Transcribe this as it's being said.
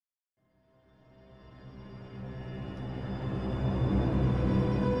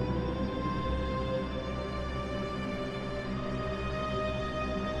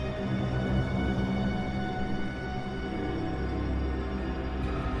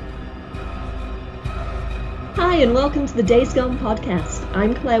Hi, and welcome to the Days Gone podcast.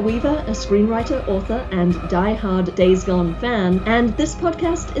 I'm Claire Weaver, a screenwriter, author, and die-hard Days Gone fan, and this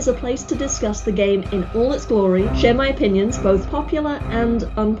podcast is a place to discuss the game in all its glory, share my opinions, both popular and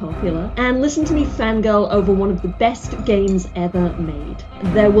unpopular, and listen to me fangirl over one of the best games ever made.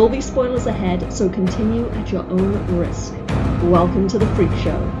 There will be spoilers ahead, so continue at your own risk. Welcome to the Freak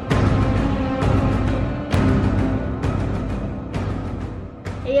Show.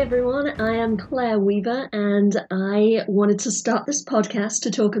 Hey everyone, I am Claire Weaver, and I wanted to start this podcast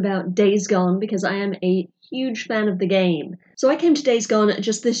to talk about Days Gone because I am a huge fan of the game. So I came to Days Gone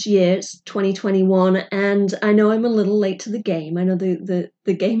just this year, it's 2021, and I know I'm a little late to the game. I know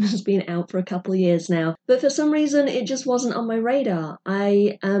the game has been out for a couple of years now, but for some reason it just wasn't on my radar.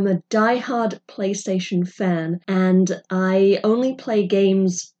 I am a die-hard PlayStation fan, and I only play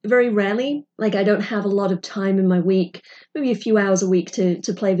games very rarely. Like, I don't have a lot of time in my week, maybe a few hours a week to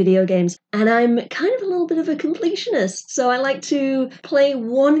play video games, and I'm kind of a little bit of a completionist, so I like to play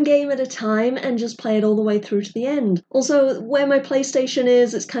one game at a time and just play it all the way through to the end. Also, where my PlayStation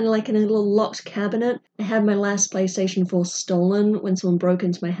is, it's kind of like in a little locked cabinet. I had my last PlayStation 4 stolen when someone broke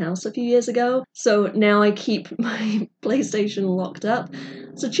into my house a few years ago, so now I keep my PlayStation locked up.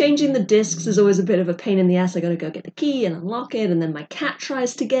 So changing the discs is always a bit of a pain in the ass. I gotta go get the key and unlock it, and then my cat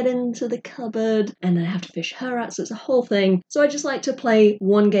tries to get into the cupboard, and then I have to fish her out, so it's a whole thing. So I just like to play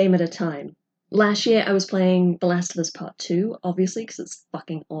one game at a time. Last year I was playing The Last of Us Part 2, obviously, because it's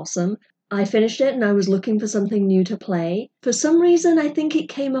fucking awesome. I finished it and I was looking for something new to play. For some reason, I think it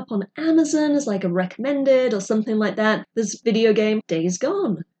came up on Amazon as like a recommended or something like that. This video game, Days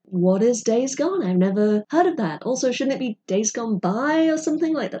Gone. What is Days Gone? I've never heard of that. Also, shouldn't it be Days Gone By or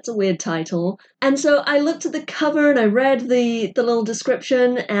something? Like, that's a weird title. And so I looked at the cover and I read the little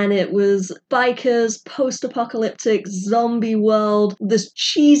description, and it was bikers, post-apocalyptic, zombie world, this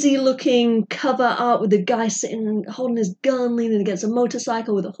cheesy looking cover art with a guy sitting holding his gun, leaning against a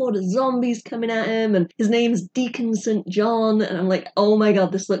motorcycle with a horde of zombies coming at him, and his name's Deacon St. John, and I'm like, oh my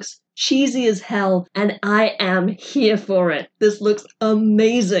god, this looks cheesy as hell, and I am here for it. This looks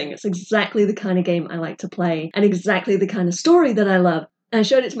amazing. It's exactly the kind of game I like to play, and exactly the kind of story that I love. And I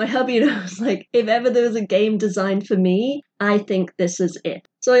showed it to my hubby, and I was like, if ever there was a game designed for me, I think this is it.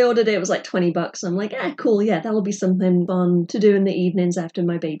 So I ordered it. It was like $20. I'm like, cool, yeah, that'll be something fun to do in the evenings after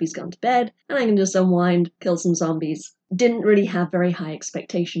my baby's gone to bed, and I can just unwind, kill some zombies. Didn't really have very high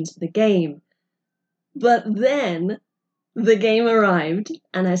expectations for the game. But then the game arrived,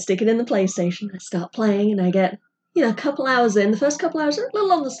 and I stick it in the PlayStation, I start playing, and I get, a couple hours in. The first couple hours are a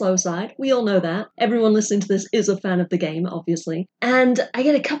little on the slow side. We all know that. Everyone listening to this is a fan of the game, obviously. And I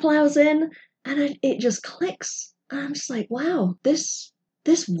get a couple hours in, and it just clicks. And I'm just like, wow, this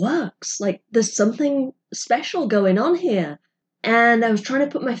works. Like, there's something special going on here. And I was trying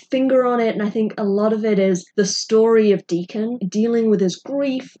to put my finger on it, and I think a lot of it is the story of Deacon dealing with his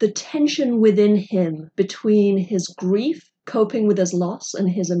grief, the tension within him between his grief, coping with his loss and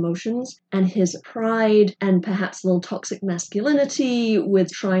his emotions, and his pride and perhaps a little toxic masculinity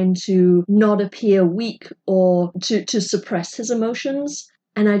with trying to not appear weak or to suppress his emotions.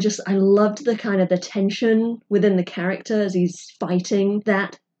 And I loved the kind of the tension within the character as he's fighting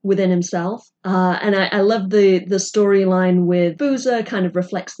that within himself. And I love the storyline with Boozer kind of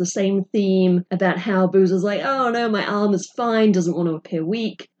reflects the same theme about how Boozer's like, oh no, my arm is fine, doesn't want to appear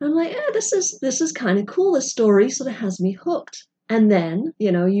weak. And I'm like, this is kind of cool. This story sort of has me hooked. And then,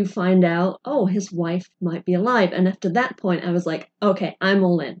 you find out, oh, his wife might be alive. And after that point, I was like, okay, I'm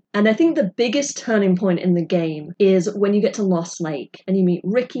all in. And I think the biggest turning point in the game is when you get to Lost Lake and you meet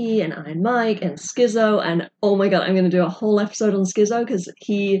Ricky and Iron Mike and Skizzo. And oh my god, I'm going to do a whole episode on Skizzo because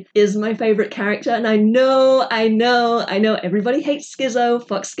he is my favorite character. And I know everybody hates Skizzo.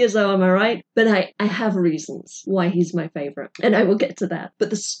 Fuck Skizzo, am I right? But I have reasons why he's my favorite. And I will get to that. But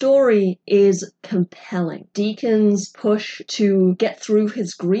the story is compelling. Deacon's push to get through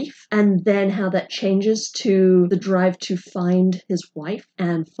his grief, and then how that changes to the drive to find his wife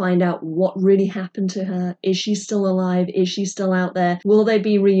and find out what really happened to her. Is she still alive? Is she still out there? Will they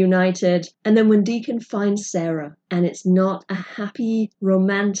be reunited? And then when Deacon finds Sarah, and it's not a happy,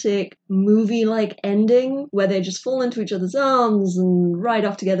 romantic, movie-like ending where they just fall into each other's arms and ride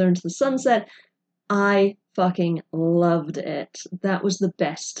off together into the sunset, I fucking loved it. That was the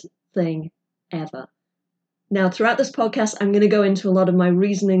best thing ever. Now, throughout this podcast, I'm going to go into a lot of my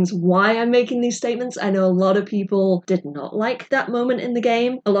reasonings why I'm making these statements. I know a lot of people did not like that moment in the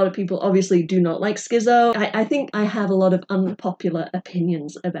game. A lot of people obviously do not like Skizzo. I think I have a lot of unpopular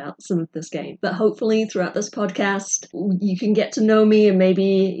opinions about some of this game. But hopefully, throughout this podcast, you can get to know me and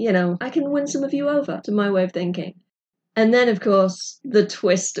maybe, I can win some of you over to my way of thinking. And then, of course, the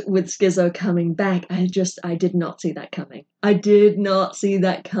twist with Schizo coming back. I did not see that coming. I did not see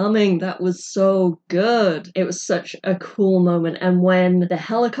that coming. That was so good. It was such a cool moment. And when the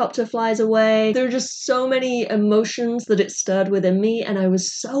helicopter flies away, there are just so many emotions that it stirred within me. And I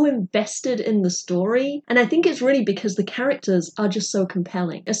was so invested in the story. And I think it's really because the characters are just so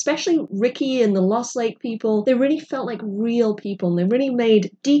compelling, especially Ricky and the Lost Lake people. They really felt like real people. And they really made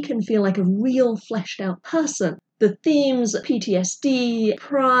Deacon feel like a real fleshed out person. The themes, PTSD,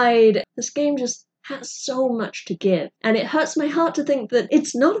 pride, this game just has so much to give. And it hurts my heart to think that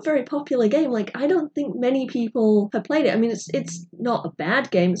it's not a very popular game. Like, I don't think many people have played it. I mean, it's not a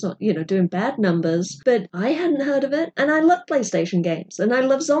bad game. It's not, doing bad numbers. But I hadn't heard of it. And I love PlayStation games. And I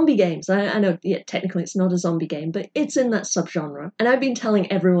love zombie games. I know, technically it's not a zombie game, but it's in that subgenre. And I've been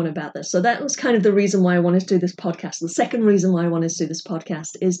telling everyone about this. So that was kind of the reason why I wanted to do this podcast. The second reason why I wanted to do this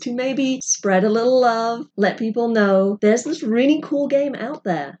podcast is to maybe spread a little love, let people know there's this really cool game out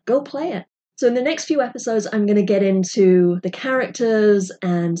there. Go play it. So in the next few episodes, I'm going to get into the characters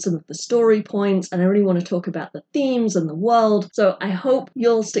and some of the story points, and I really want to talk about the themes and the world. So I hope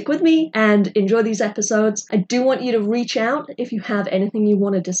you'll stick with me and enjoy these episodes. I do want you to reach out if you have anything you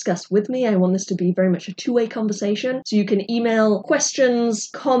want to discuss with me. I want this to be very much a two-way conversation. So you can email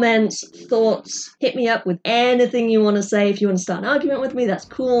questions, comments, thoughts, hit me up with anything you want to say. If you want to start an argument with me, that's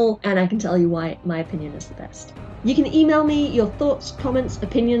cool, and I can tell you why my opinion is the best. You can email me your thoughts, comments,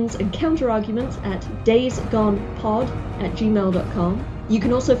 opinions, and counter-arguments at daysgonepod@gmail.com. You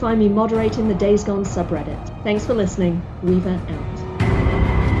can also find me moderating the Days Gone subreddit. Thanks for listening. Weaver out.